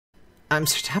I'm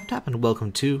Sir Tap Tap, and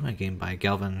welcome to a game by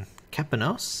Galvin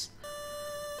Campanos,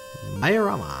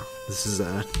 Mayarama. This is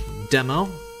a demo,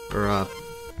 or a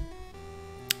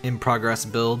in-progress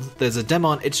build. There's a demo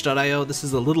on itch.io. This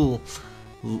is a little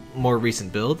more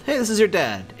recent build. Hey, this is your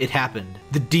dad. It happened.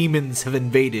 The demons have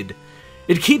invaded.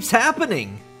 It keeps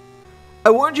happening.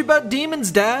 I warned you about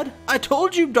demons, Dad. I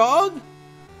told you, dog.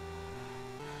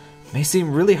 May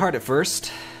seem really hard at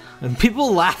first, and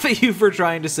people laugh at you for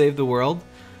trying to save the world.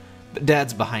 But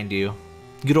Dad's behind you.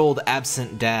 Good old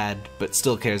absent Dad, but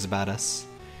still cares about us.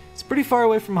 He's pretty far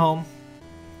away from home.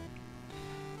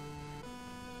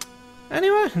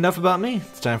 Anyway, enough about me.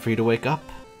 It's time for you to wake up.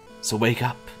 So wake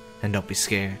up, and don't be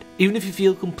scared, even if you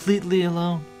feel completely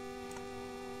alone.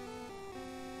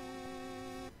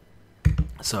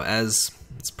 So as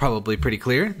it's probably pretty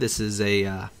clear, this is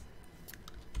a...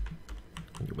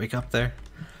 Can you wake up there?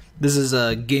 This is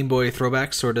a Game Boy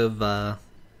throwback, sort of...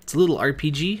 It's a little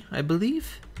RPG, I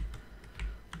believe.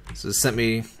 So it's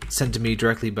sent to me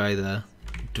directly by the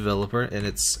developer, and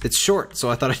it's short, so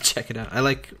I thought I'd check it out. I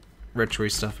like retro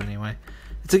stuff anyway.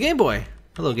 It's a Game Boy.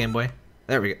 Hello, Game Boy.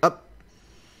 There we go. Up.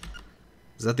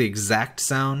 Is that the exact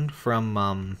sound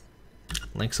from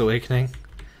Link's Awakening?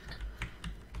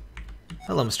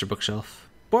 Hello, Mr. Bookshelf.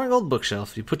 Boring old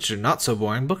bookshelf. You put your not so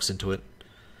boring books into it.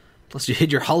 Plus, you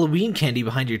hid your Halloween candy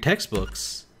behind your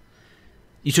textbooks.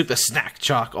 You took the snack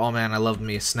chalk. Oh man, I love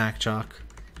me a snack chalk.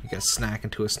 You got a snack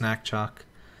into a snack chalk.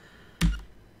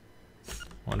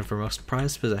 One of our most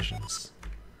prized possessions.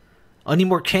 I need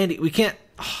more candy. We can't.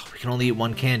 Oh, we can only eat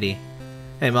one candy.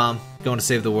 Hey, Mom, going to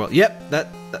save the world. Yep,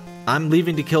 I'm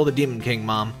leaving to kill the Demon King,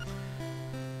 Mom.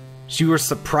 She was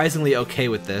surprisingly okay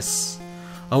with this.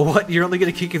 Oh, what? You're only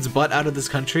gonna kick his butt out of this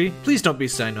country? Please don't be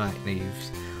so naive.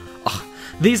 Oh,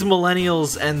 these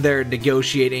millennials and their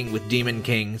negotiating with Demon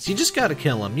Kings. You just gotta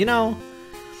kill them, you know?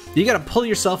 You gotta pull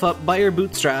yourself up by your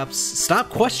bootstraps, stop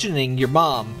questioning your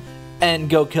mom, and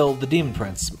go kill the Demon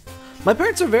Prince. My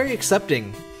parents are very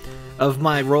accepting of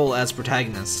my role as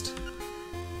protagonist.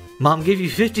 Mom gave you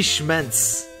 50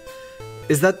 schments.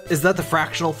 Is that the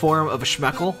fractional form of a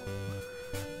schmeckle?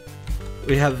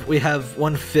 We have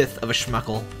 1/5 of a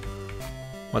schmeckle.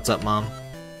 What's up, Mom?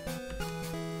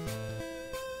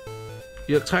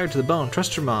 You look tired to the bone.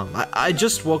 Trust your mom. I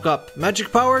just woke up.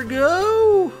 Magic power,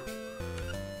 go!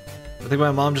 I think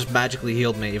my mom just magically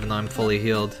healed me, even though I'm fully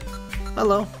healed.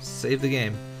 Hello. Save the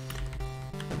game.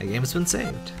 The game's been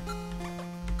saved.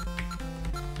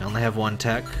 I only have one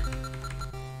tech.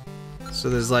 So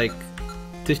there's like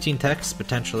 15 techs,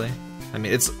 potentially. I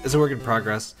mean, it's a work in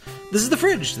progress. This is the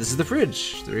fridge. This is the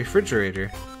fridge. The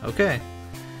refrigerator. Okay.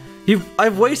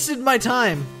 I've wasted my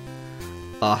time.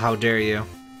 Oh, how dare you.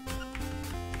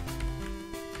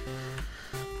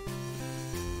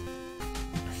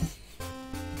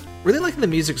 Really liking the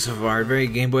music so far. Very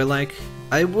Game Boy-like.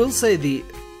 I will say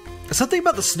something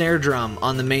about the snare drum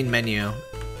on the main menu.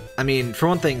 I mean, for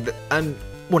one thing, I'm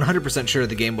 100% sure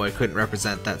the Game Boy couldn't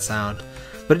represent that sound.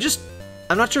 But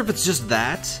I'm not sure if it's just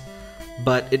that,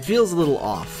 but it feels a little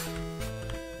off.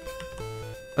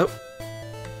 Oh.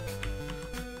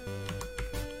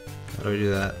 How do I do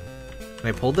that? Can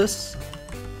I pull this?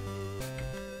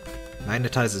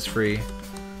 Magnetize is free.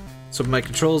 So my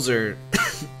controls are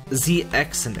Z,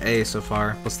 X, and A so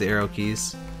far, plus the arrow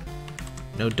keys.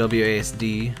 No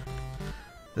WASD.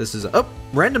 This is... Oh!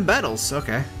 Random battles!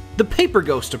 Okay. The Paper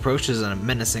Ghost approaches in a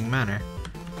menacing manner.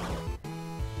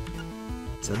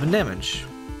 7 damage.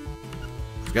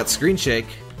 We've got Screen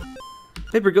Shake.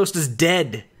 Paper Ghost is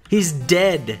dead! He's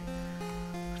dead!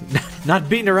 Not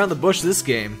beating around the bush this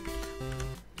game.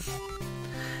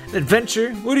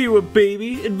 Adventure? What are you, a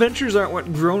baby? Adventures aren't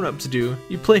what grown-ups do.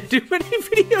 You play too many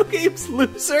video games,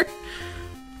 loser!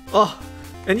 Oh,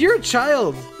 and you're a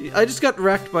child! I just got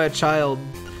wrecked by a child.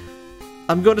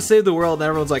 I'm going to save the world, and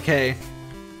everyone's like, hey,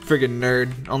 friggin'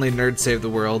 nerd. Only nerds save the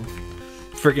world.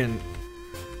 Friggin'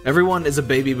 everyone is a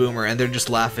baby boomer, and they're just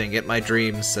laughing at my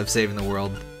dreams of saving the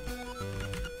world.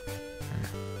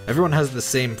 Everyone has the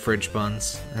same fridge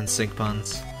puns and sink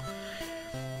puns.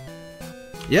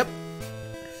 Yep.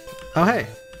 Oh, hey.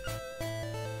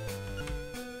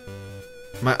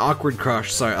 My awkward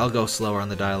crush. Sorry, I'll go slower on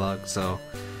the dialogue, so...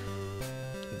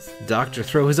 Doctor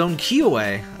throw his own key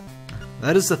away.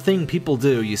 That is the thing people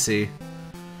do, you see.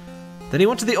 Then he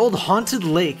went to the old haunted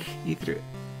lake. He threw it.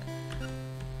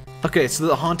 Okay, so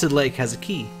the haunted lake has a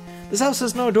key. This house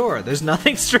has no door. There's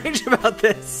nothing strange about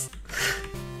this.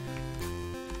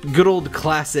 Good old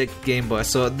classic Game Boy.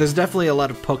 So there's definitely a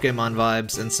lot of Pokemon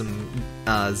vibes and some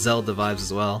Zelda vibes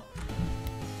as well.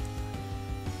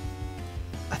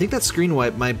 I think that screen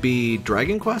wipe might be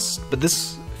Dragon Quest, but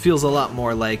this Feels a lot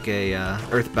more like a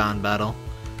Earthbound battle.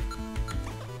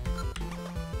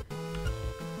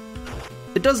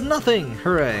 It does nothing!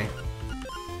 Hooray!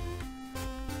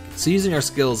 So using our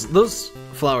skills, those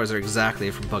flowers are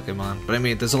exactly from Pokemon, but I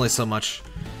mean, there's only so much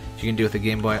you can do with the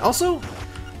Game Boy. Also,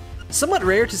 somewhat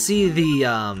rare to see the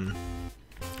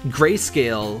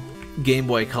grayscale Game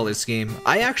Boy color scheme.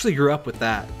 I actually grew up with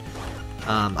that.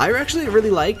 I actually really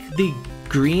like the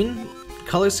green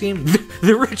color scheme.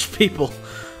 The rich people!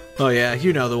 Oh yeah,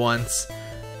 you know the ones.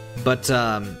 But,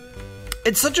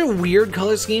 it's such a weird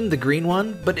color scheme, the green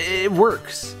one, but it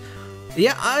works.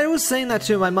 Yeah, I was saying that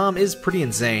too. My mom is pretty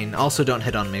insane. Also, don't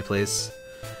hit on me, please.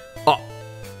 Oh,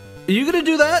 are you gonna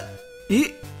do that?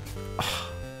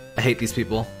 Oh, I hate these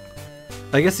people.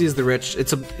 I guess he's the rich.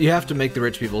 You have to make the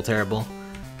rich people terrible.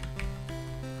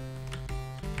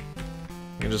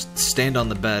 You can just stand on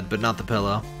the bed, but not the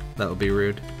pillow. That would be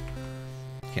rude.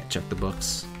 Can't check the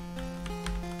books.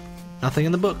 Nothing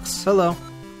in the books. Hello.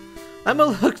 I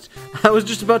was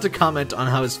just about to comment on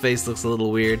how his face looks a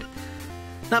little weird.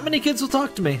 Not many kids will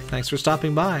talk to me. Thanks for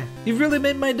stopping by. You've really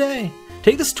made my day.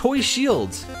 Take this toy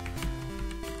shield.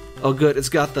 Oh good, it's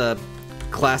got the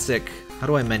classic... How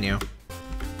do I menu?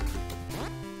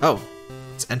 Oh,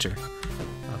 it's enter.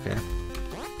 Okay.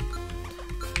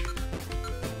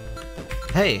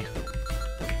 Hey.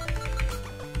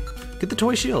 Get the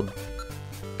toy shield.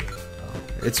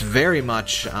 It's very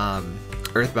much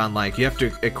Earthbound-like. You have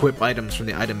to equip items from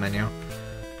the item menu.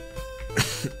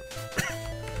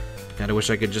 Kinda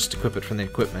wish I could just equip it from the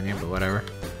equip menu, but whatever.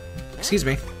 Excuse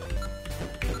me.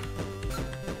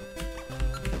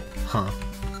 Huh.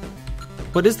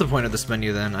 What is the point of this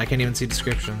menu then? I can't even see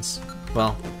descriptions.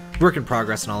 Well, work in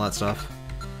progress and all that stuff.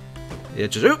 Yeah,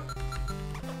 just oop!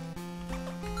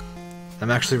 I'm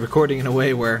actually recording in a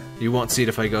way where you won't see it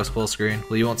if I go full screen.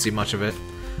 Well, you won't see much of it.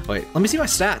 Wait, let me see my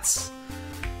stats.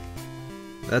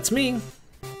 That's me.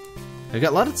 I've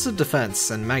got lots of defense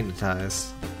and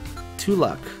magnetize. 2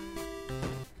 luck.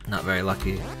 Not very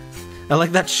lucky. I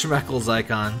like that Schmeckles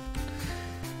icon.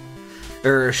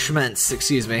 Schmentz,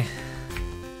 excuse me.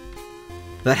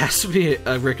 That has to be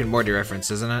a Rick and Morty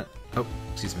reference, isn't it? Oh,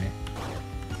 excuse me.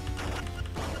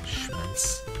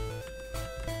 Schmentz.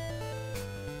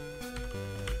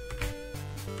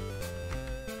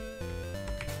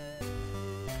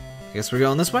 I guess we're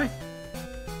going this way?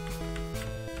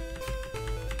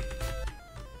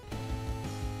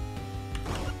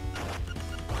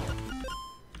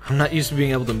 I'm not used to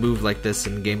being able to move like this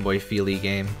in Game Boy Feely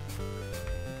game.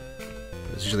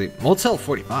 It's usually Motel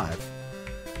 45.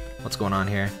 What's going on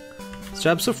here? This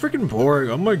job's so freaking boring.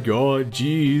 Oh my god,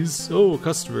 jeez. Oh,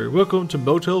 customer, welcome to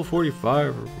Motel 45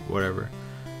 or whatever.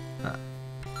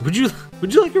 Would you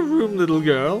like a room, little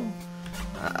girl?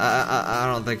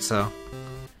 I don't think so.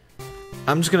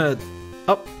 I'm just gonna.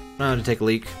 Oh, I'm gonna take a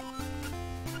leak.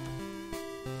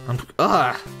 I'm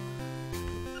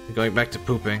going back to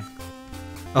pooping.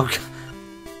 Okay.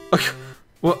 Okay.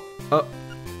 What?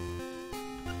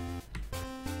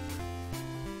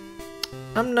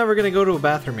 I'm never gonna go to a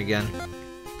bathroom again.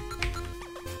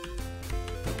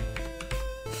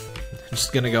 I'm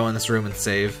just gonna go in this room and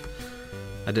save.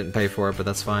 I didn't pay for it, but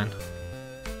that's fine.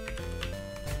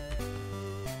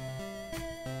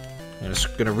 I'm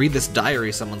just gonna read this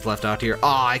diary someone's left out here.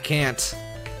 Oh, I can't!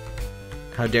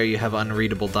 How dare you have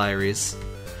unreadable diaries.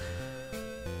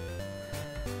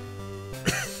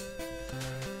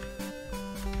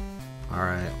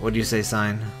 Alright, what do you say,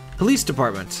 sign? Police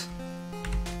department!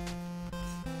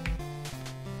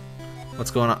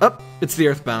 What's going on? Oh, it's the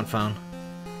Earthbound phone.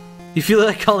 You feel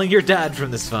like calling your dad from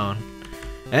this phone.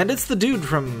 And it's the dude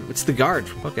from... It's the guard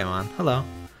from Pokemon. Hello.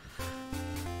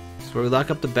 It's where we lock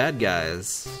up the bad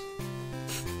guys.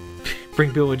 Bring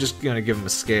people, we're just gonna give them a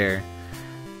scare.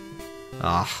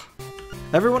 Ah.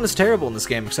 Everyone is terrible in this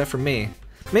game except for me.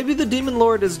 Maybe the Demon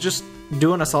Lord is just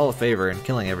doing us all a favor and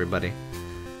killing everybody.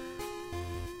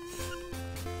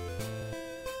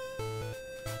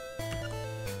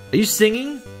 Are you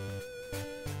singing?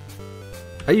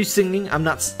 Are you singing? I'm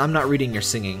not reading your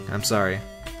singing. I'm sorry.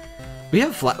 We've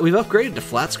upgraded to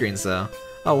flat screens though.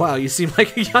 Oh wow, you seem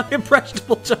like a young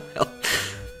impressionable child.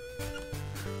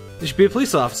 You should be a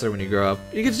police officer when you grow up.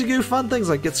 You get to do fun things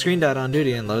like get screened out on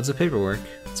duty and loads of paperwork.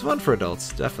 It's fun for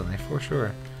adults, definitely, for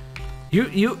sure.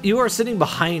 You are sitting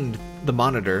behind the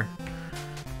monitor.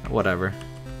 Whatever.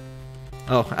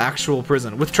 Oh, actual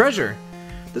prison with treasure.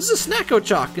 This is a Snacko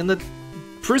Chalk in the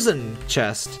prison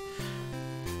chest.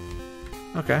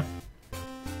 Okay.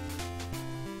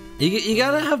 You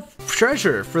gotta have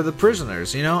treasure for the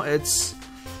prisoners, you know? It's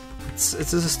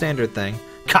a standard thing.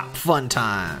 Cop fun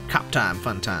time. Cop time,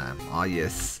 fun time. Aw,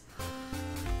 yes.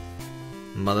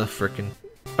 Mother frickin'.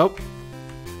 Oh!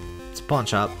 It's a pawn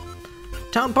shop.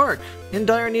 Town Park! In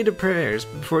dire need of prayers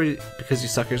because you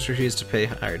suckers refuse to pay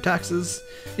higher taxes.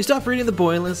 You stop reading the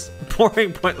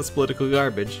boring, pointless political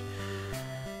garbage.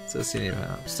 So,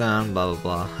 sound, blah blah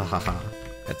blah, ha ha ha,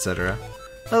 etc.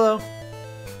 Hello.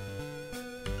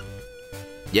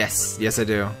 Yes, yes I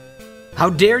do. How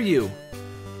dare you!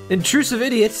 Intrusive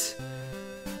idiots!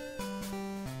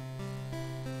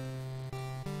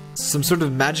 Some sort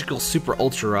of magical super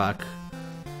ultra rock.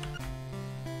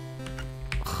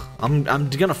 I'm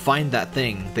gonna find that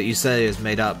thing that you say is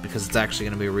made up because it's actually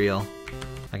gonna be real.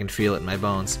 I can feel it in my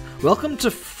bones. Welcome to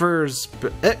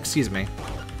excuse me.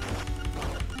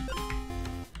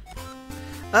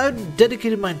 I've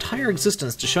dedicated my entire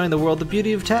existence to showing the world the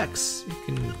beauty of text. You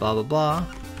can blah blah blah.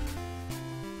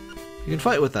 You can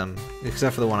fight with them,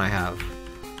 except for the one I have.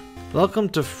 Welcome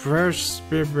to first.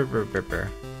 Oh.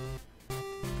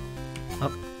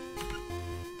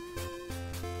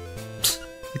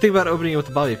 You think about opening it with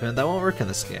a bobby pin, that won't work in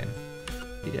this game.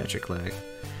 Pediatric leg.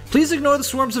 Please ignore the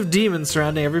swarms of demons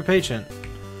surrounding every patient.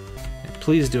 And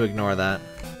please do ignore that.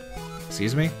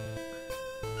 Excuse me?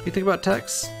 You think about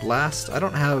text? Blast? I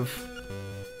don't have...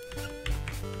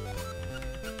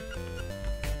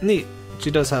 Neat. She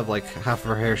does have like half of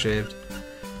her hair shaved.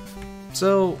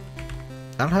 So,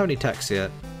 I don't have any text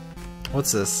yet.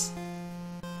 What's this?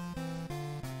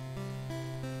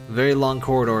 Very long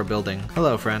corridor building.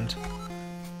 Hello, friend.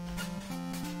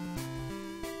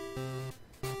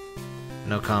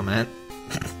 No comment.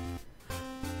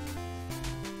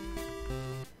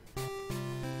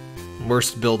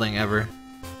 Worst building ever.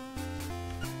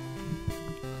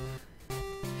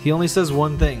 He only says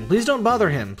one thing. Please don't bother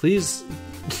him. Please.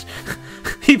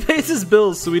 He pays his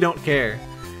bills, so we don't care.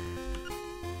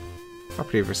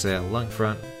 Property for sale. Lung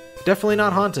front. Definitely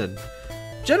not haunted.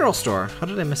 General store. How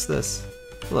did I miss this?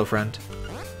 Hello, friend.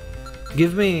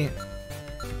 Give me...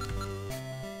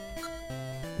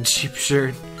 cheap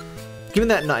shirt. Give me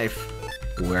that knife.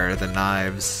 Where are the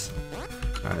knives?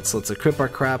 Alright, so let's equip our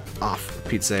crap. Off, for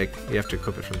Pete's sake. You have to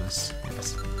equip it from this.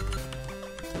 Yes.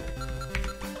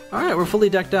 Alright, we're fully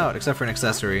decked out, except for an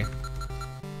accessory.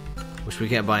 Which we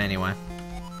can't buy anyway.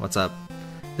 What's up?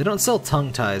 They don't sell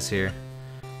tongue ties here.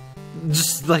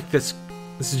 Just like this.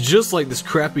 This is just like this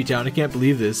crappy town. I can't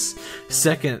believe this.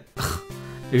 Second,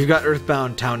 we've got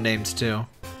Earthbound town names too.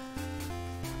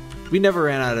 We never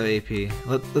ran out of AP.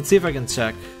 Let's see if I can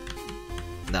check.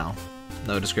 No.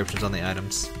 No descriptions on the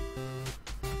items.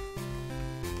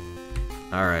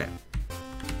 Alright.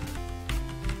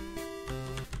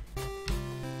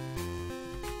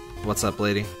 What's up,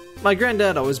 lady? My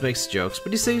granddad always makes jokes,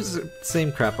 but he says the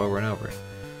same crap over and over.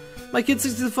 My kid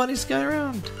thinks he's the funniest guy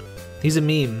around. He's a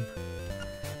meme.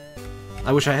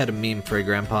 I wish I had a meme for a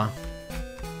grandpa.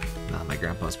 Nah, my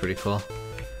grandpa's pretty cool.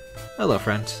 Hello,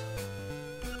 friend.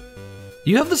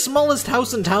 You have the smallest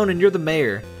house in town and you're the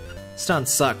mayor. This town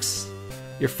sucks.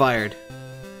 You're fired.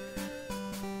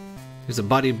 He's a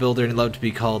bodybuilder and loved to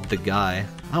be called the guy.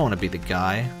 I want to be the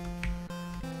guy.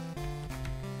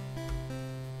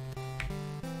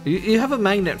 You have a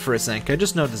magnet for a sink. I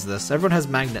just noticed this. Everyone has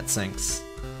magnet sinks.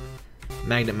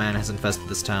 Magnet Man has infested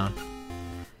this town.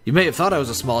 You may have thought I was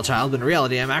a small child, but in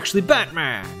reality I'm actually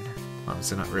Batman!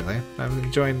 Honestly, not really. I'm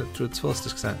enjoying it to its fullest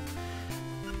extent.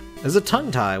 There's a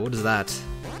tongue tie. What is that?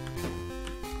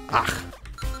 Ah.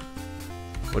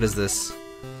 What is this?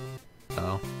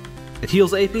 Oh. It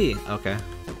heals AP. Okay.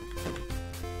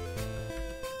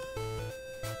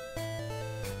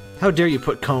 How dare you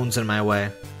put cones in my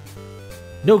way?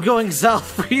 No going south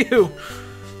for you!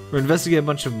 We're investigating a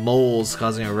bunch of moles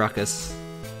causing a ruckus.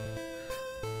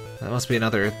 That must be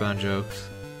another Earthbound joke.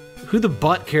 Who the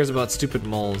butt cares about stupid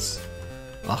moles?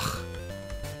 Ugh.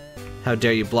 How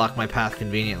dare you block my path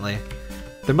conveniently.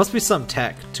 There must be some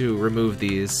tech to remove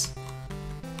these.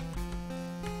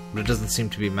 But it doesn't seem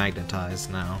to be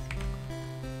magnetized now.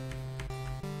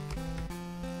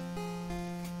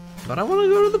 But I want to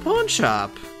go to the pawn shop.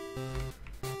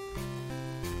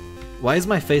 Why is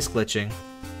my face glitching?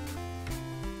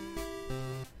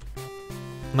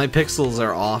 My pixels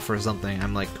are off or something.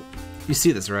 I'm like, you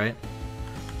see this, right?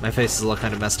 My face is all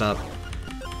kind of messed up.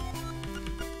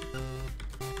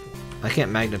 I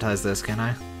can't magnetize this, can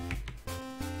I?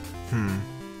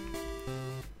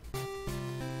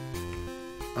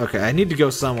 Okay, I need to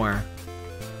go somewhere.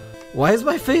 Why is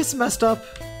my face messed up?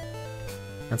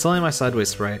 It's only my sideways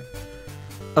sprite.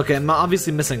 Okay, I'm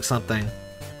obviously missing something.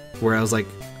 Where I was like,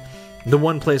 the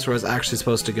one place where I was actually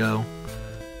supposed to go,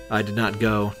 I did not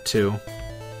go to.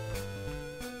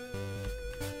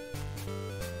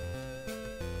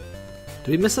 Did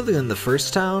we miss something in the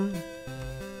first town?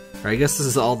 Or I guess this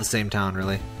is all the same town,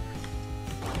 really.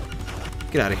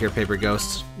 Get out of here, Paper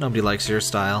Ghost. Nobody likes your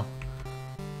style.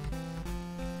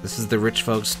 This is the rich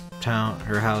folks' town,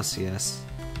 her house, yes.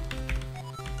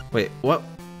 Wait, what?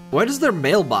 Why does their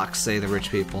mailbox say the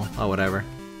rich people? Oh, whatever.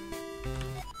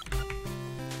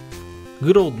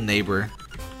 Good old neighbor.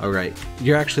 Oh, right.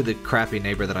 You're actually the crappy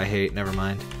neighbor that I hate. Never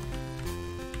mind.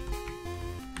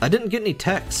 I didn't get any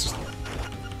texts.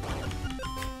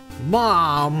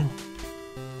 Mom!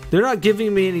 They're not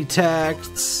giving me any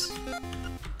texts.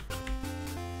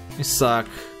 You suck.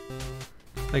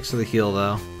 Thanks for the heal,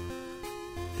 though.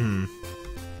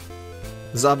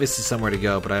 There's obviously somewhere to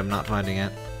go, but I'm not finding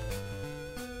it.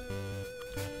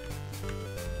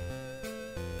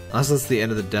 Unless that's the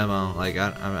end of the demo. Like,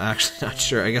 I'm actually not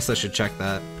sure. I guess I should check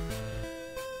that.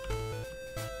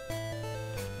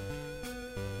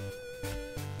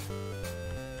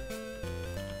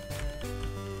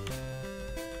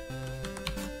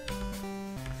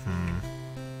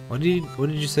 What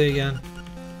did you say again?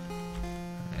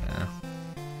 Yeah.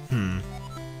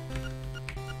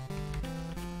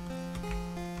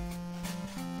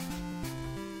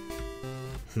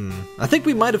 I think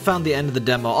we might have found the end of the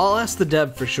demo. I'll ask the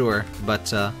dev for sure,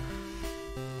 but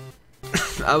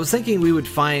I was thinking we would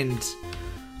find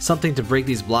something to break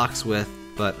these blocks with,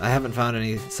 but I haven't found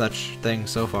any such thing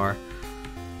so far.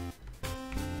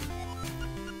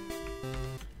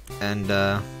 And,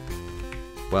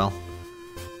 well,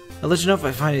 I'll let you know if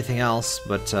I find anything else,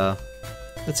 but that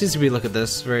seems to be, look at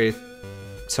this, very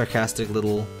sarcastic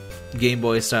little Game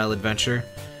Boy style adventure.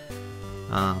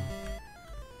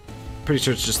 Pretty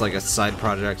sure it's just like a side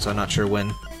project, so I'm not sure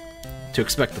when to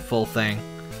expect the full thing.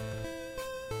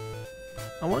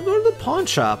 I want to go to the pawn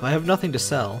shop. I have nothing to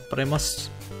sell, but I must.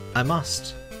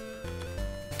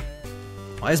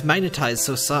 Why is magnetized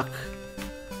so suck?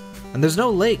 And there's no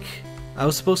lake. There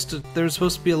was supposed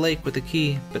to be a lake with a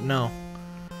key, but no.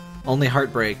 Only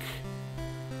heartbreak.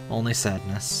 Only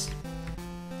sadness.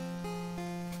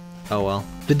 Oh well.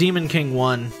 The Demon King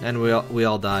won, and we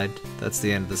all died. That's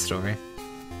the end of the story.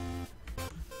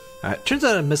 Alright, turns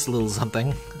out I missed a little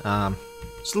something.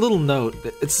 Just a little note.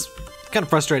 It's kind of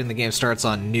frustrating the game starts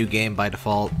on new game by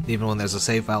default, even when there's a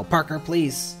save file. Parker,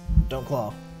 please! Don't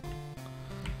claw.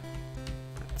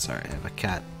 Sorry, I have a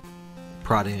cat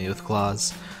prodding me with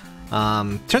claws.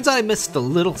 Turns out I missed a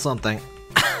little something.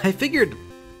 I figured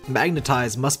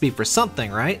magnetize must be for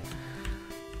something, right?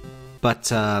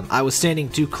 But I was standing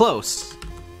too close.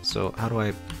 So how do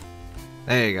I...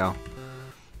 There you go.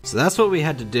 So that's what we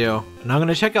had to do. And I'm going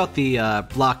to check out the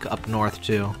block up north,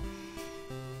 too.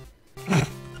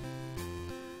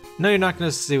 No, you're not going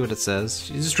to see what it says.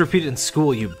 You just repeat it in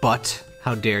school, you butt.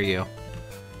 How dare you.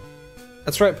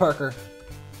 That's right, Parker.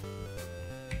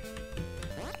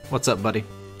 What's up, buddy?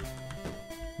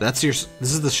 This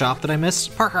is the shop that I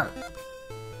missed? Parker!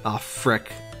 Aw,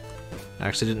 frick. I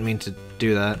actually didn't mean to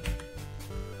do that.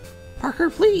 Parker,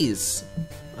 please!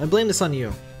 I blame this on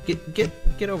you.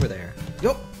 Get over there.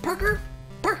 Yo, Parker!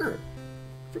 Parker!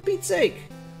 For Pete's sake!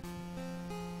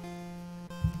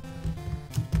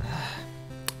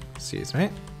 Excuse me.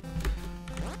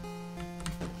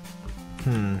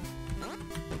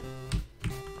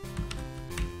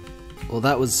 Well,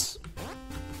 that was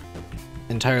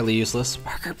entirely useless.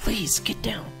 Parker, please, get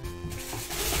down.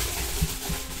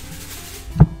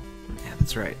 Yeah,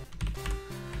 that's right.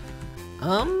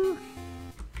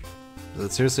 Is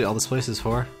that seriously all this place is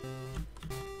for?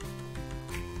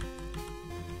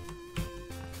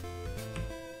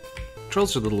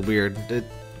 Controls are a little weird.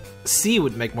 C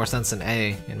would make more sense than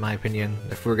A, in my opinion,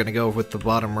 if we're gonna go with the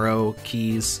bottom row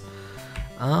keys.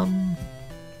 I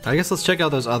guess let's check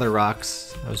out those other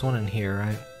rocks. There's one in here,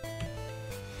 right?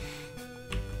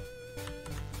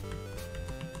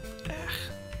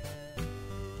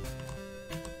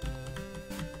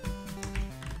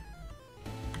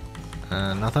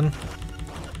 Nothing?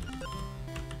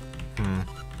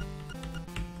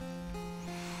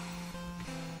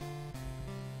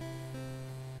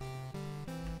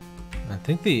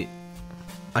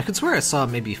 I could swear I saw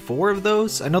maybe 4 of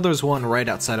those. I know there's one right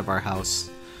outside of our house.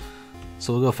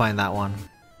 So we'll go find that one.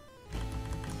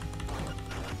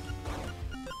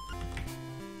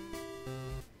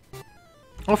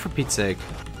 Oh, for Pete's sake.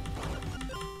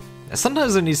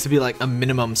 Sometimes there needs to be like a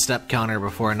minimum step counter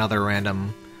before another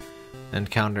random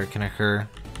encounter can occur.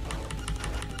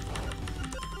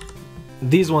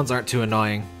 These ones aren't too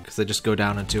annoying, because they just go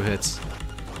down in 2 hits.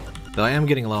 Though I am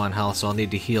getting low on health, so I'll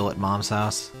need to heal at Mom's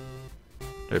house.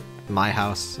 Or my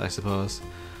house, I suppose.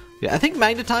 Yeah, I think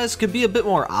magnetize could be a bit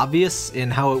more obvious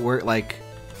in how it worked. Like,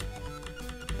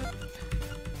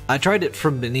 I tried it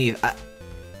from beneath.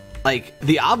 like,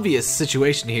 the obvious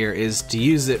situation here is to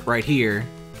use it right here,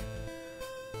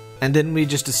 and then we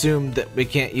just assume that we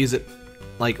can't use it,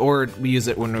 like, or we use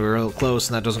it when we're real close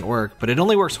and that doesn't work, but it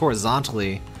only works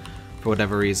horizontally for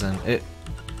whatever reason.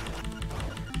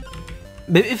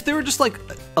 If there were just, like,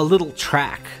 a little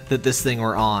track that this thing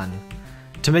were on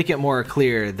to make it more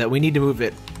clear that we need to move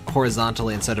it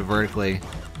horizontally instead of vertically,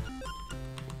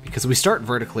 because we start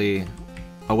vertically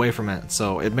away from it,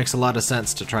 so it makes a lot of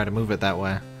sense to try to move it that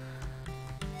way.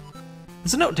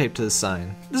 There's a note taped to this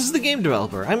sign. This is the game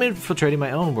developer. I'm infiltrating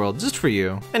my own world just for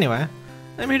you. Anyway,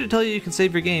 I'm here to tell you can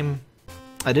save your game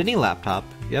at any laptop.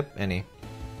 Yep, any.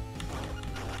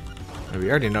 We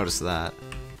already noticed that.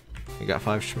 You got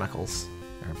 5 schmeckles.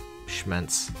 Or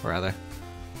schments, rather.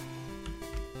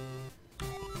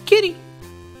 Kitty!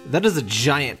 That is a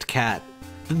giant cat.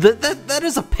 That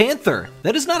is a panther!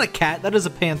 That is not a cat, that is a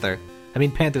panther. I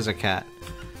mean, panthers are cat.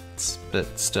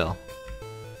 But still.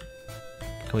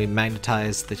 Can we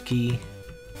magnetize the key?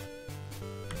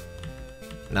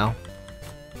 No?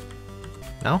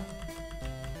 No?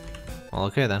 Well,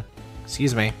 okay then.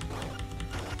 Excuse me.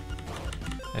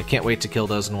 I can't wait to kill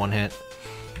those in one hit.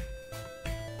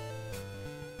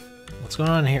 What's going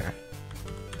on here?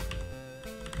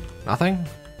 Nothing?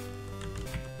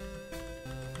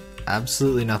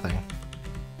 Absolutely nothing.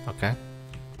 Okay.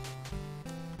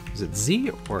 Is it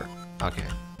Z or... Okay.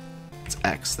 It's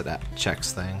X that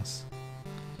checks things.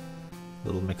 A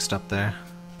little mixed up there.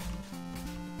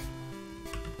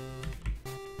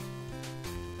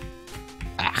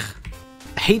 Ah!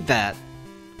 I hate that!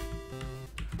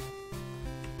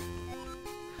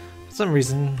 For some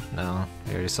reason... No,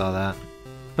 I already saw that.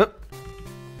 Oh.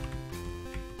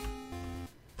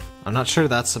 I'm not sure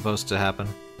that's supposed to happen.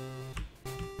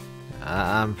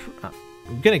 I'm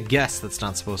gonna guess that's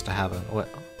not supposed to happen.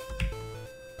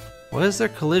 What is their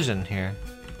collision here?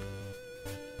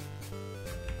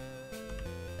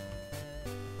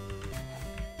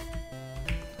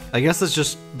 I guess it's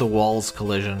just the walls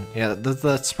collision. Yeah,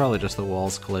 that's probably just the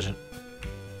walls collision.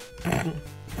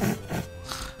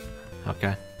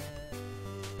 Okay.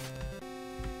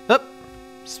 Up!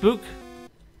 Spook!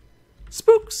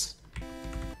 Spooks!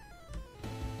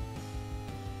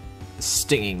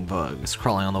 Stinging bugs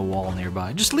crawling on the wall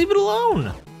nearby. Just leave it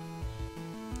alone!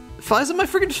 It flies in my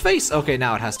friggin' face! Okay,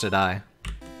 now it has to die.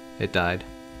 It died.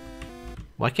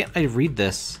 Why can't I read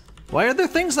this? Why are there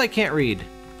things I can't read?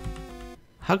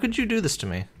 How could you do this to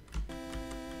me?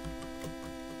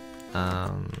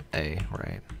 A,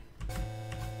 right.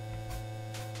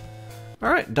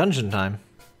 Alright, dungeon time.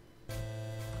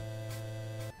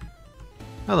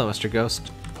 Hello, Mr.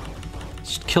 Ghost.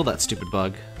 Just kill that stupid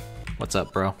bug. What's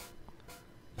up, bro?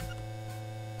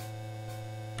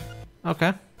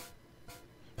 Okay.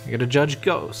 You're gonna judge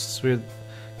ghosts.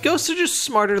 Ghosts are just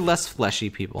smarter, less fleshy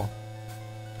people.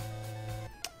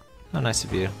 How nice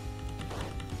of you.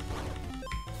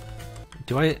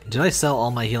 Did I sell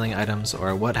all my healing items,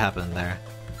 or what happened there?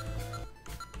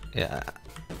 Yeah.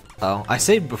 Oh, I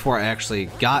saved before I actually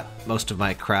got most of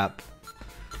my crap.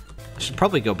 I should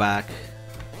probably go back.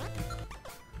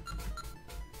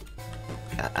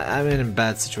 I'm in a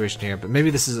bad situation here, but maybe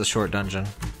this is a short dungeon.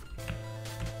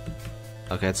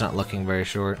 Okay, it's not looking very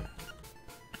short.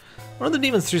 One of the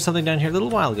demons threw something down here a little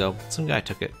while ago. Some guy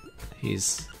took it.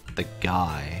 He's the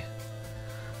guy.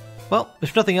 Well,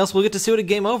 if nothing else, we'll get to see what a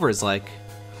game over is like.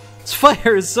 This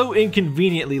fire is so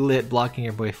inconveniently lit, blocking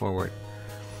your way forward.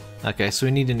 Okay, so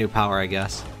we need a new power, I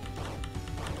guess.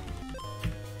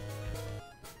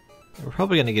 We're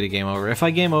probably gonna get a game over. If I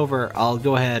game over, I'll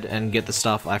go ahead and get the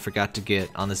stuff I forgot to get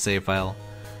on the save file.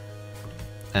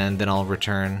 And then I'll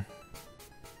return.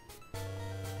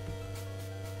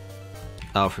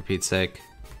 Oh, for Pete's sake.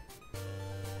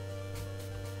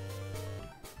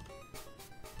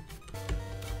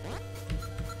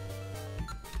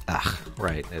 Ugh,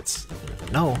 right, it's...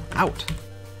 No, out!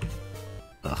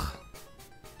 Ugh.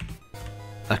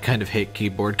 I kind of hate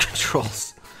keyboard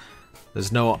controls.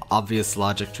 There's no obvious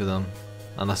logic to them.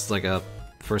 Unless it's like a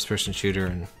first-person shooter,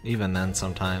 and even then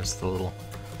sometimes the little...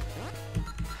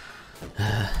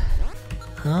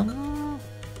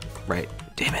 Right.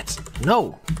 Damn it!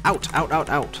 No! Out! Out! Out!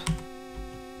 Out!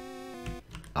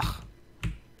 Ugh.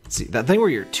 See, that thing where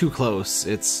you're too close,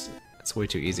 it's way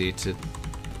too easy to...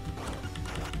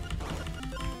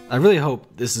 I really hope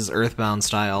this is Earthbound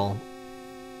style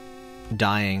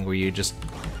dying, where you just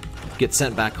get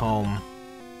sent back home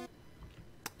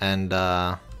and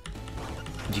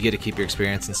you get to keep your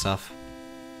experience and stuff.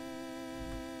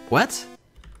 What?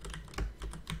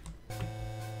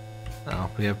 Oh,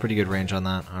 we have pretty good range on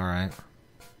that. Alright.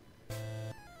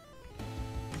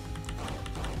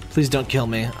 Please don't kill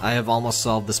me. I have almost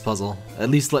solved this puzzle. At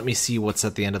least let me see what's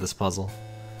at the end of this puzzle.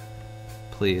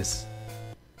 Please.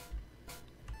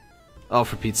 Oh,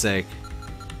 for Pete's sake.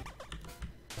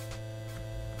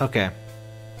 Okay.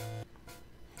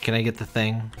 Can I get the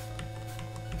thing?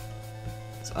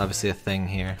 There's obviously a thing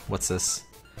here. What's this?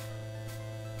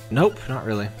 Nope, not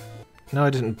really. No, I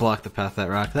didn't block the path of that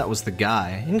rock. That was the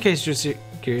guy. In case you're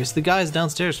curious, the guy is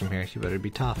downstairs from here. You better be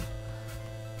tough.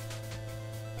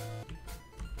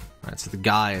 Alright, so the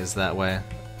guy is that way.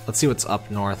 Let's see what's up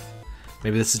north.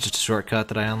 Maybe this is just a shortcut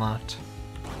that I unlocked.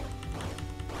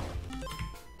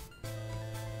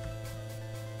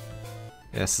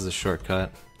 Yeah, this is a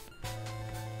shortcut.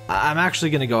 I'm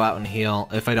actually gonna go out and heal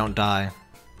if I don't die.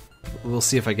 We'll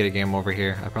see if I get a game over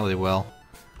here. I probably will.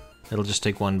 It'll just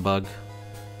take one bug.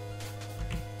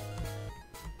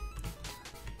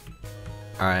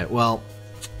 Alright, well...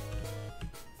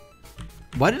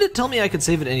 Why did it tell me I could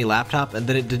save at any laptop, and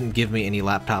then it didn't give me any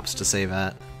laptops to save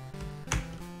at?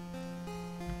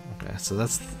 Okay, so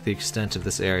that's the extent of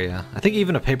this area. I think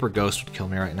even a paper ghost would kill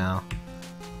me right now.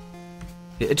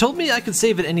 It told me I could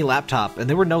save at any laptop, and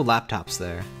there were no laptops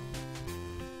there.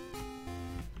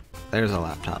 There's a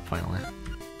laptop, finally.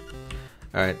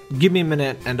 Alright, give me a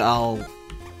minute, and I'll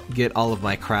get all of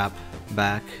my crap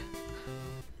back.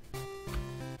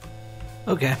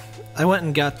 Okay. I went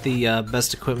and got the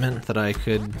best equipment that I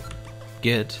could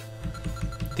get.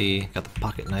 Got the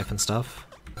pocket knife and stuff.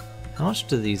 How much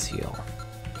do these heal?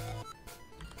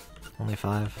 Only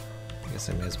 5? I guess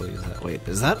I may as well use that. Wait,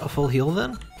 is that a full heal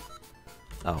then?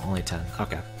 Oh, only 10.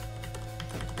 Okay.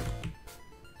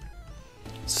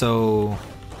 So...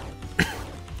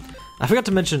 I forgot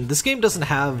to mention, this game doesn't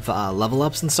have level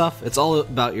ups and stuff. It's all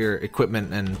about your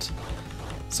equipment, and...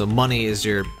 So money is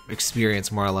your experience,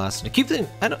 more or less. And it keeps things,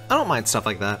 I don't mind stuff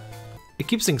like that. It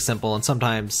keeps things simple, and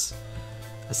sometimes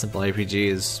a simple RPG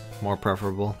is more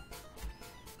preferable.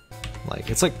 Like,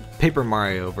 it's like Paper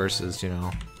Mario versus, you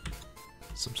know,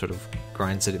 some sort of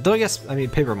grind city. Though I guess, I mean,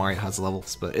 Paper Mario has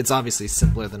levels, but it's obviously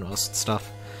simpler than most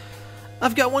stuff.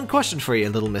 I've got one question for you,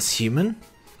 little Miss Human.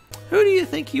 Who do you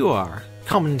think you are?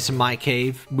 Coming into my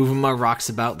cave, moving my rocks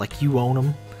about like you own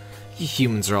them? You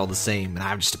humans are all the same, and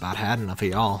I've just about had enough of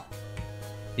y'all.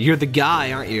 You're the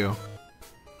guy, aren't you?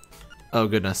 Oh,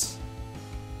 goodness.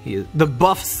 The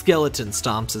buff skeleton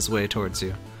stomps his way towards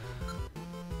you.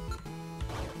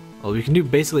 Well, we can do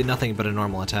basically nothing but a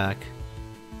normal attack.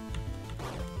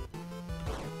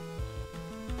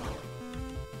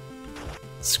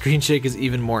 Screen shake is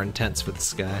even more intense for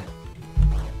this guy.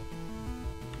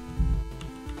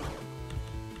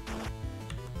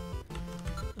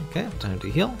 Okay, time to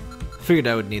heal. Figured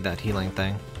I would need that healing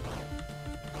thing.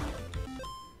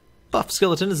 Buff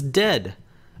skeleton is dead.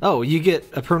 Oh, you get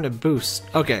a permanent boost.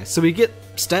 Okay, so we get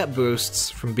stat boosts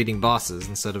from beating bosses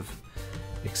instead of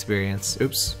experience.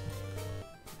 Oops.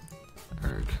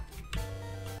 Erg.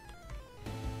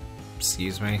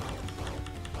 Excuse me.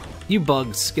 You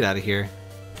bugs, get out of here.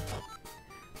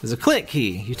 There's a click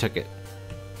key. You took it.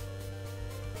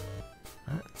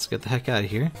 Alright, let's get the heck out of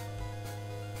here.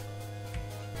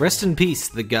 Rest in peace,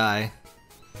 the guy.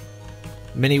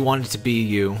 Many wanted to be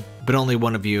you, but only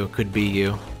one of you could be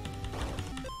you.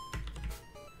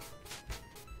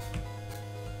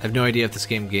 I have no idea if this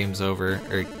game's over,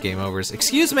 or game overs.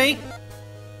 Excuse me!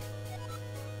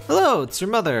 Hello, it's your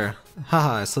mother.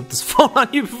 Haha, I slipped this phone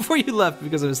on you before you left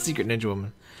because I'm a secret ninja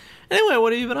woman. Anyway,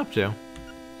 what have you been up to?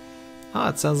 Ah,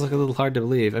 it sounds like a little hard to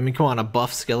believe. I mean, come on, a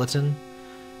buff skeleton?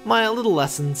 My little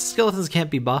lessons. Skeletons can't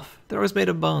be buff. They're always made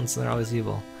of bones, and they're always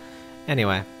evil.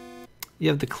 Anyway, you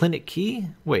have the clinic key?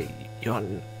 Wait, you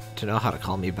want to know how to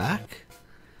call me back?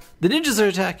 The ninjas are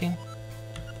attacking!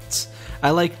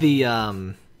 I like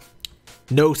the,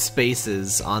 no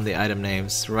spaces on the item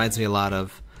names. Reminds me a lot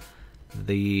of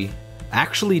the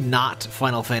actually not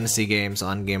Final Fantasy games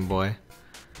on Game Boy.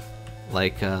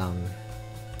 Like, Final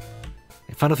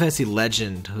Fantasy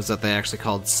Legend was what they actually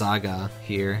called Saga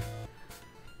here.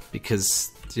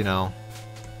 Because, you know,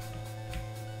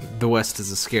 the West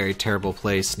is a scary, terrible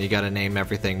place, and you gotta name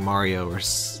everything Mario or,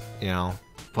 you know,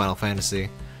 Final Fantasy.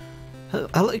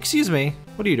 Excuse me,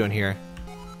 what are you doing here?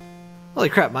 Holy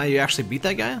crap, Maya, you actually beat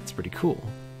that guy? That's pretty cool.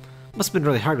 Must have been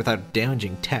really hard without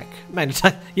damaging tech.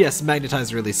 Yes,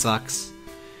 magnetize really sucks.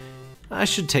 I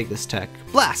should take this tech.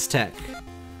 Blast tech!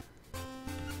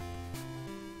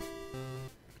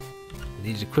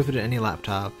 Need to equip it to any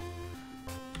laptop.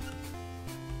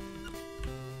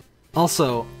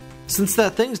 Also, since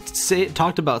that thing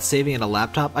talked about saving in a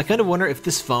laptop, I kind of wonder if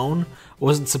this phone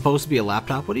wasn't supposed to be a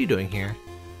laptop. What are you doing here?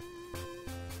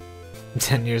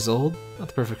 10 years old? Not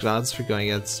the perfect odds for going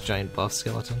against giant buff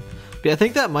skeleton. But yeah, I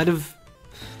think that might have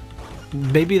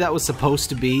maybe that was supposed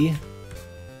to be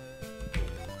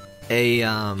a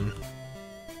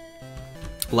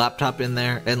laptop in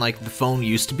there, and like the phone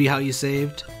used to be how you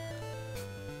saved.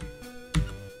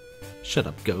 Shut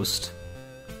up, ghost.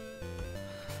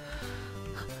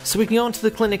 So we can go into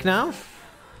the clinic now.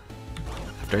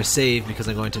 After I save, because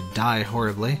I'm going to die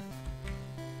horribly.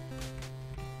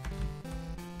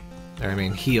 Or I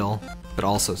mean heal, but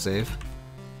also save.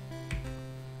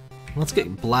 Let's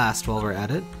get blast while we're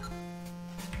at it.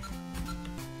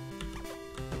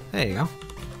 There you go.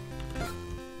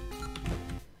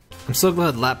 I'm so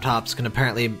glad laptops can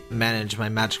apparently manage my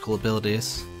magical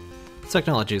abilities.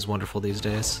 Technology is wonderful these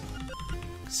days.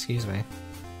 Excuse me.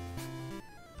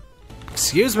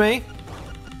 Excuse me!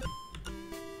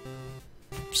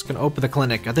 Just gonna open the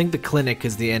clinic. I think the clinic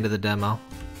is the end of the demo.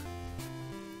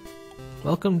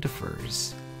 Welcome to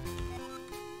Furs.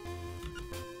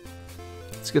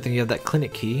 It's a good thing you have that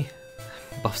clinic key.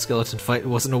 Buff skeleton fight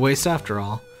wasn't a waste after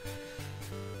all.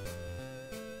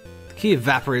 The key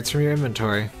evaporates from your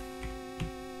inventory.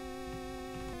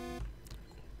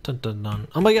 Dun dun dun.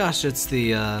 Oh my gosh, it's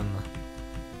the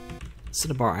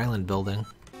Cinnabar Island building.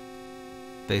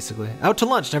 Basically. Out to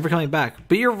lunch, never coming back.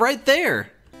 But you're right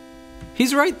there!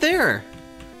 He's right there!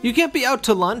 You can't be out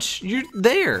to lunch, you're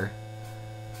there!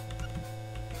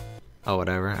 Oh,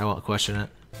 whatever, I won't question it.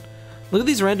 Look at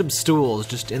these random stools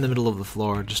just in the middle of the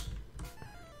floor, just...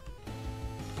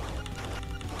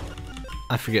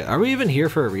 I forget, are we even here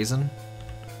for a reason?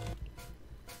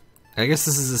 I guess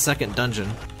this is the second dungeon.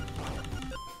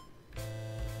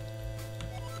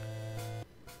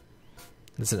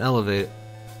 There's an elevator.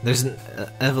 There's an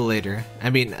elevator. I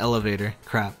mean elevator.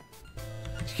 Crap.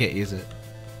 You can't use it.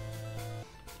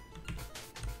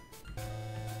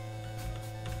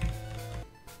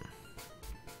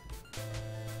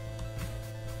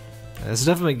 This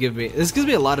definitely gives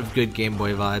me a lot of good Game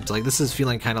Boy vibes. Like this is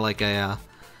feeling kind of like a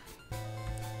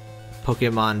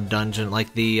Pokemon dungeon,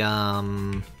 like the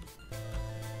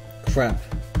crap.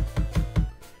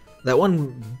 That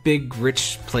one big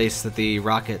rich place that the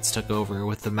Rockets took over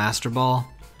with the Master Ball.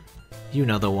 You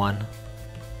know the one.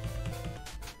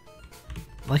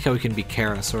 I like how we can be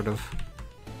Kara, sort of.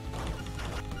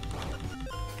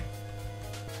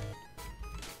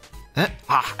 I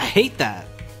hate that!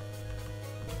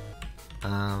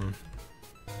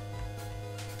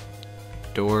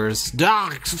 Doors.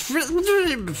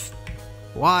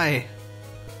 Why?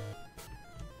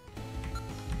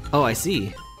 Oh, I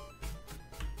see.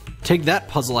 Take that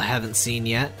puzzle I haven't seen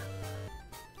yet.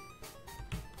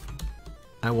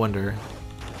 I wonder.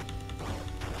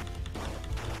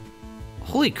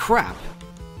 Holy crap.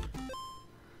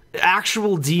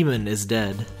 Actual demon is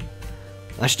dead.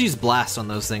 I should use blast on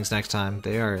those things next time.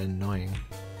 They are annoying.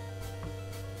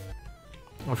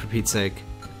 Oh, for Pete's sake.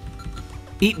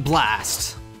 Eat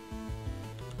blast!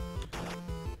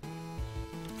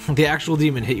 The actual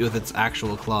demon hit you with its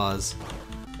actual claws.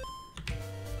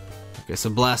 Okay, so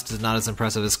blast is not as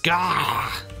impressive as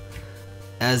Gah!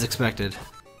 As expected.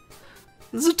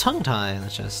 There's a tongue tie in the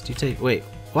chest. You take. Wait,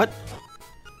 what?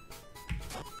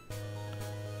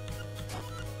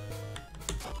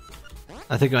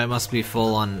 I think I must be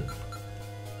full on.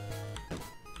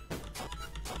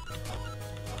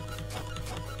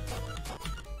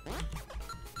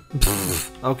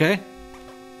 Okay.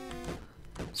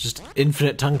 It's just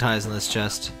infinite tongue ties in this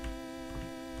chest.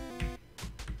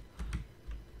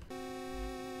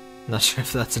 Not sure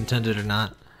if that's intended or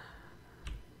not.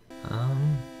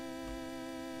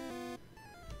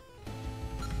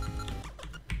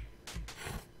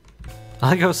 I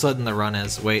like how sudden the run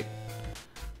is. Wait.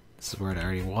 This is where it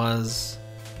already was.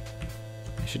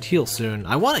 I should heal soon.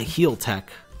 I want a heal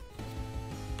tech.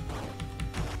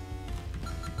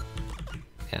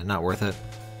 Yeah, not worth it.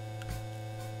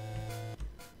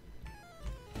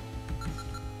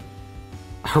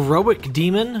 Heroic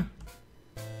demon?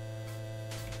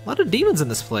 A lot of demons in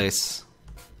this place.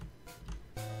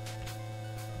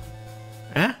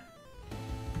 Eh?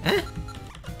 Eh?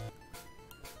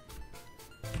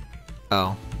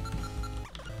 Oh.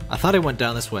 I thought I went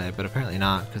down this way, but apparently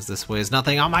not, because this way is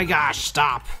nothing. Oh my gosh,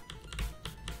 stop!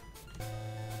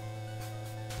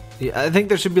 Yeah, I think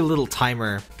there should be a little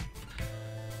timer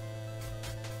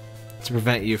to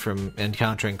prevent you from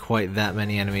encountering quite that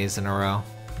many enemies in a row.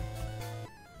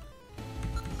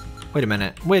 Wait a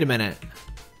minute, wait a minute.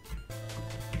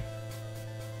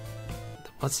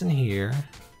 What's in here?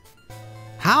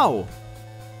 How?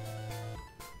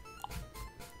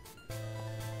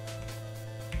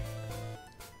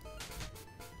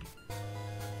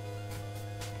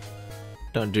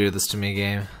 Don't do this to me,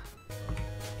 game.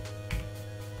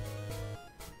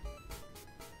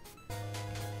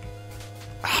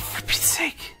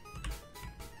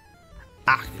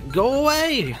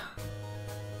 Why?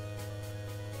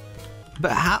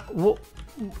 But how?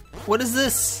 What is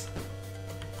this?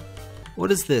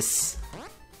 What is this?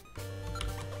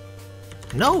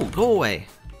 No, go away.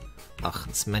 Ugh,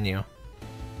 this menu.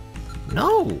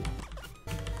 No.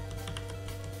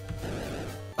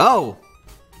 Oh.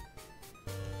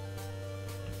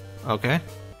 Okay.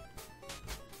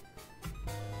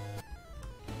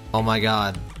 Oh my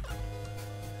god.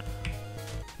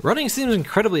 Running seems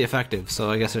incredibly effective, so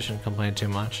I guess I shouldn't complain too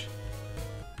much.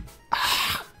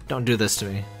 Ah, don't do this to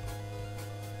me.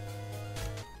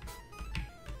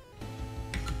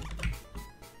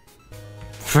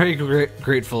 Very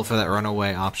grateful for that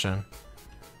runaway option.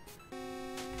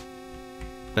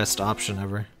 Best option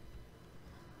ever.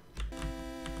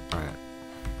 Alright.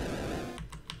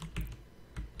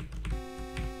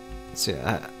 So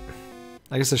yeah,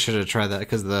 I guess I should have tried that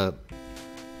because the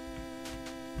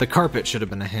carpet should have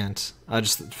been a hint. I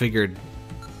just figured,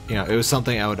 you know, it was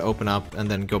something I would open up and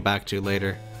then go back to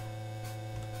later.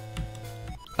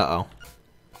 Uh-oh.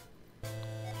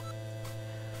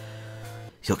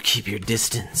 You'll keep your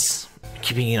distance. I'm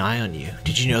keeping an eye on you.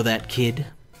 Did you know that, kid?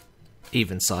 I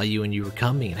even saw you when you were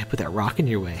coming and I put that rock in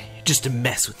your way, just to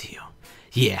mess with you.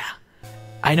 Yeah,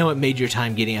 I know it made your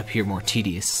time getting up here more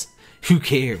tedious. Who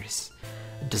cares?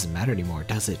 It doesn't matter anymore,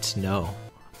 does it? No.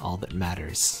 All that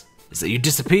matters is that you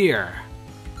disappear.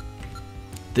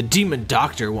 The demon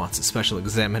doctor wants a special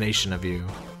examination of you.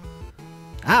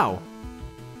 Ow.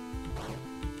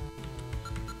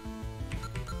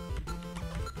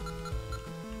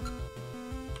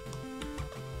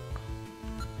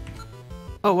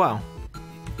 Oh wow.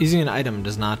 Using an item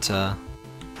does not,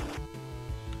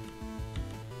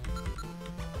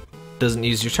 doesn't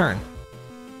use your turn.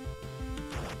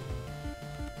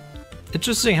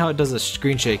 Interesting how it does a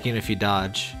screen shake even if you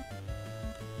dodge.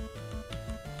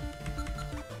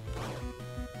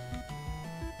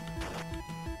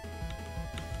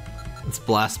 Let's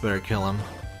blast better kill him.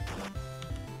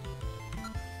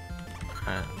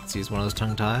 Alright, let's use one of those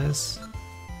tongue ties.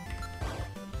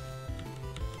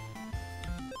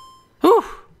 Whew!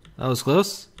 That was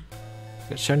close.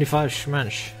 Got 75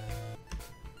 shmench.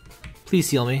 Please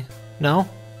heal me. No?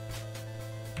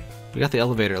 We got the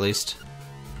elevator at least.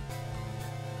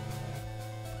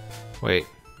 Wait.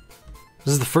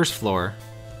 This is the first floor.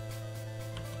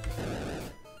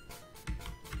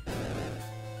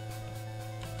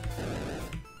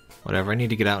 Whatever, I need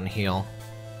to get out and heal.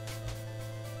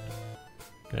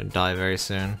 Gonna die very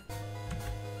soon.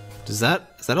 Is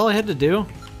that all I had to do?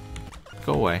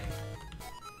 Go away.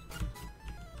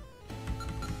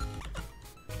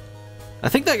 I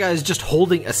think that guy is just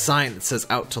holding a sign that says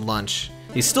out to lunch.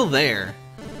 He's still there.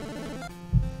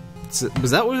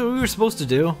 Was that what we were supposed to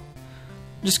do?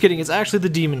 Just kidding, it's actually the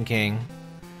Demon King.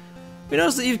 We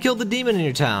noticed that you've killed the demon in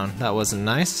your town. That wasn't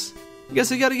nice. I guess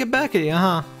we gotta get back at you,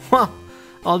 huh? Well,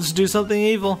 I'll just do something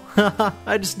evil.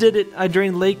 I just did it. I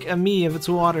drained Lake Ami of its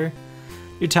water.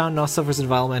 Your town now suffers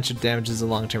environmental damage as a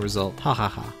long-term result. Ha ha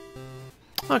ha.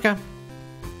 Okay.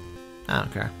 I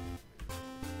don't care.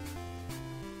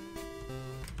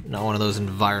 Not one of those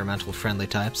environmental friendly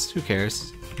types. Who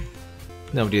cares?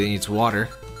 Nobody needs water.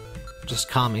 Just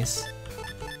commies.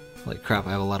 Like crap,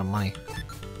 I have a lot of money.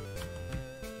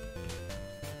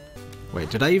 Wait,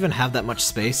 did I even have that much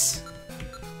space?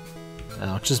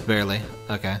 Oh, just barely.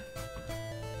 Okay.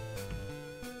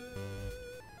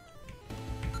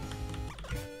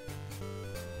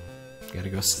 Gotta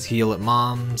go heal at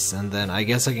Mom's, and then I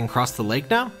guess I can cross the lake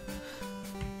now?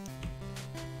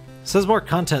 Says more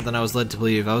content than I was led to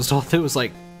believe. I was told it was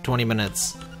like 20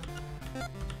 minutes.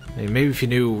 Maybe if you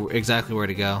knew exactly where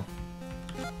to go.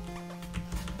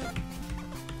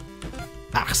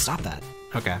 Ah, stop that.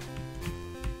 Okay.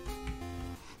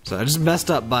 So I just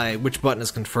messed up by which button is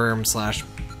confirm slash,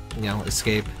 you know,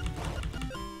 escape.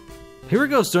 Here we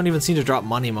go, don't even seem to drop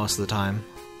money most of the time.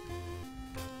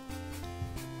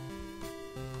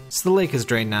 So the lake is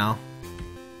drained now.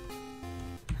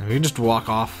 And we can just walk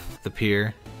off the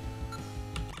pier.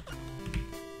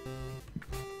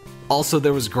 Also,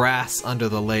 there was grass under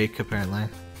the lake, apparently.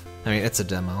 I mean, it's a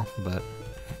demo, but...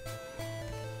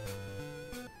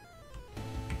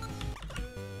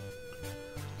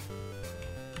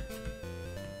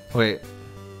 Wait.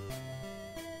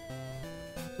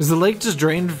 Is the lake just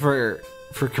drained for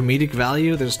comedic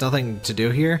value? There's nothing to do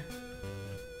here?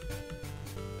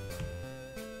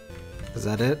 Is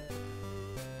that it?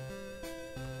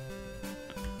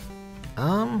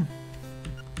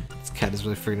 This cat is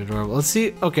really freaking adorable. Let's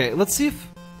see. Okay, let's see if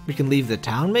we can leave the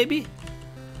town, maybe?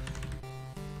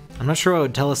 I'm not sure what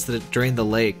would tell us that it drained the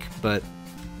lake, but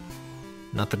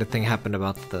not that anything happened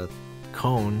about the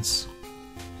cones.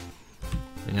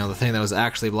 You know, the thing that was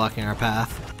actually blocking our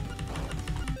path.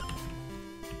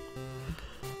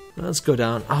 Let's go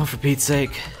down. Oh, for Pete's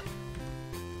sake.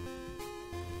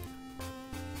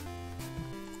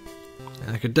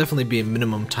 There could definitely be a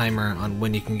minimum timer on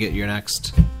when you can get your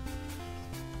next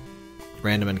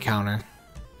random encounter.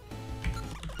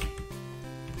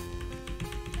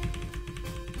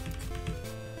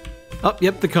 Oh,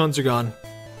 yep, the cones are gone.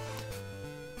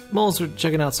 Moles, we're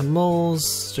checking out some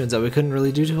moles. Turns out we couldn't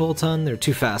really do a whole ton. They're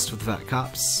too fast with the fat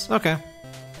cops. Okay.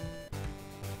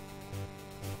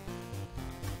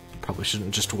 Probably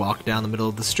shouldn't just walk down the middle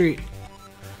of the street.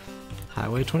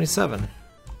 Highway 27.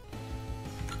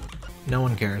 No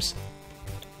one cares.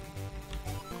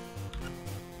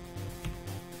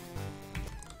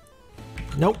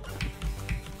 Nope.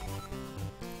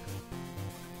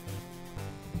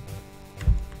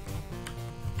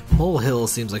 Mole Hill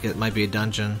seems like it might be a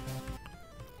dungeon.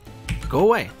 Go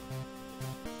away.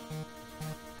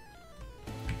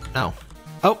 No.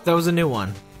 Oh, that was a new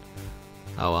one.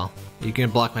 Oh well. You can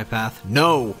block my path.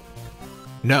 No!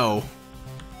 No.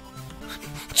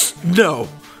 No!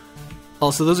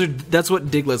 Also, that's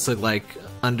what Diglets look like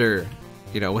under,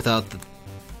 you know, without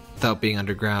being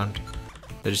underground.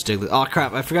 They're just Diglets. Oh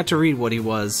crap, I forgot to read what he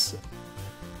was.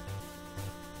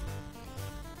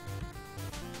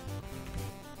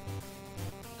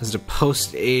 Is it a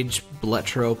post-age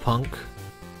Bletro punk?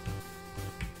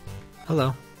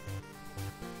 Hello.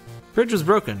 Bridge was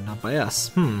broken, not by us.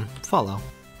 Follow.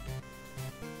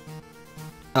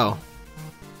 Oh.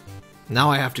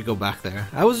 Now I have to go back there.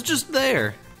 I was just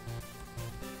there!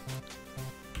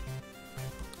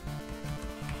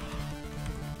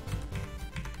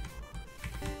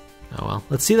 Oh well.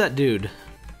 Let's see that dude.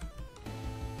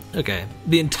 Okay.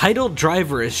 The entitled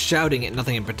driver is shouting at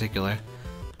nothing in particular.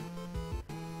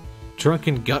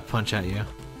 Drunken gut punch at you.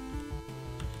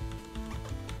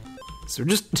 So we're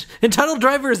just... Entitled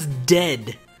driver is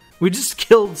dead! We just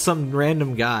killed some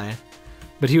random guy.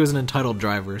 But he was an entitled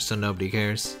driver, so nobody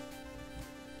cares.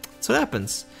 That's what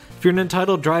happens. If you're an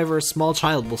entitled driver, a small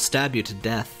child will stab you to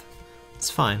death. It's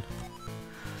fine.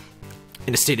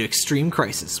 In a state of extreme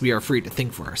crisis, we are free to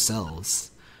think for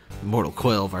ourselves. The mortal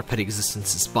coil of our petty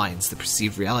existences binds the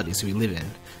perceived realities we live in.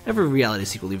 Every reality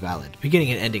is equally valid,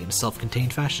 beginning and ending in a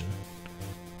self-contained fashion.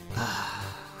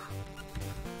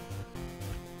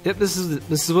 Yep, this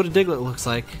is what a Diglett looks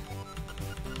like.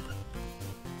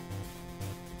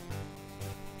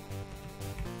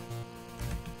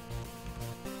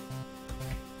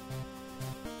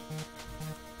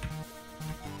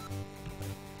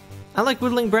 I like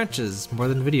whittling branches more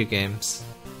than video games.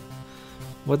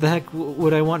 What the heck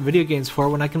would I want video games for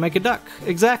when I can make a duck?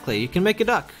 Exactly, you can make a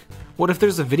duck. What if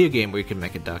there's a video game where you can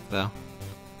make a duck, though?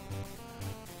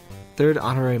 Third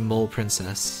honorary mole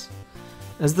princess.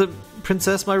 As the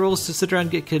princess, my role is to sit around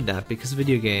and get kidnapped because of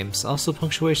video games. Also,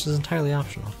 punctuation is entirely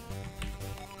optional.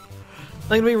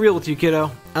 I'm gonna be real with you,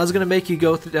 kiddo. I was gonna make you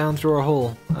go down through our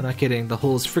hole. I'm not kidding, the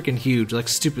hole is freaking huge, like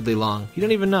stupidly long. You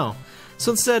don't even know.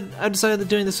 So instead, I decided that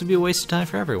doing this would be a waste of time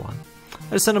for everyone.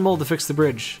 I just sent a mole to fix the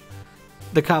bridge.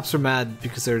 The cops were mad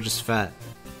because they were just fat.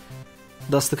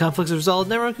 Thus, the conflict is resolved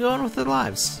and everyone can go on with their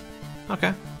lives.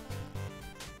 Okay.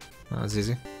 That was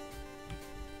easy.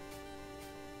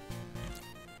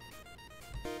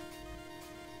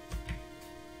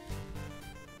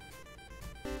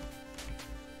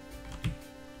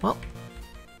 Well,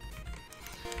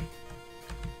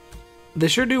 they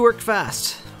sure do work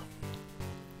fast.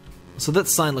 So that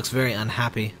sign looks very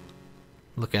unhappy.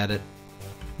 Look at it.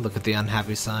 Look at the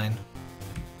unhappy sign.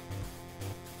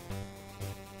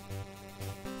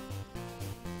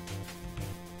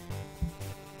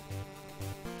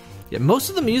 Yeah, most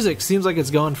of the music seems like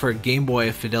it's going for a Game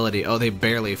Boy fidelity. Oh, they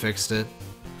barely fixed it.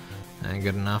 Ain't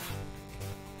good enough.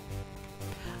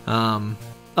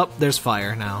 Oh, there's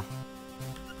fire now.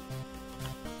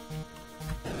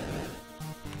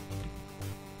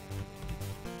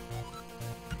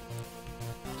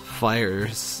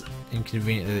 Fire's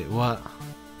inconvenient. What?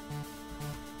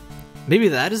 Maybe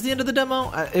that is the end of the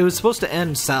demo? It was supposed to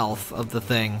end south of the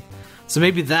thing. So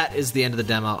maybe that is the end of the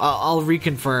demo. I'll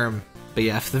reconfirm. But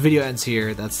yeah, if the video ends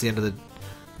here, that's the end of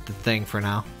the thing for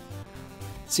now.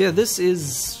 So yeah, this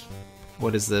is...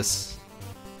 What is this?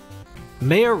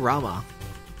 Mayarama.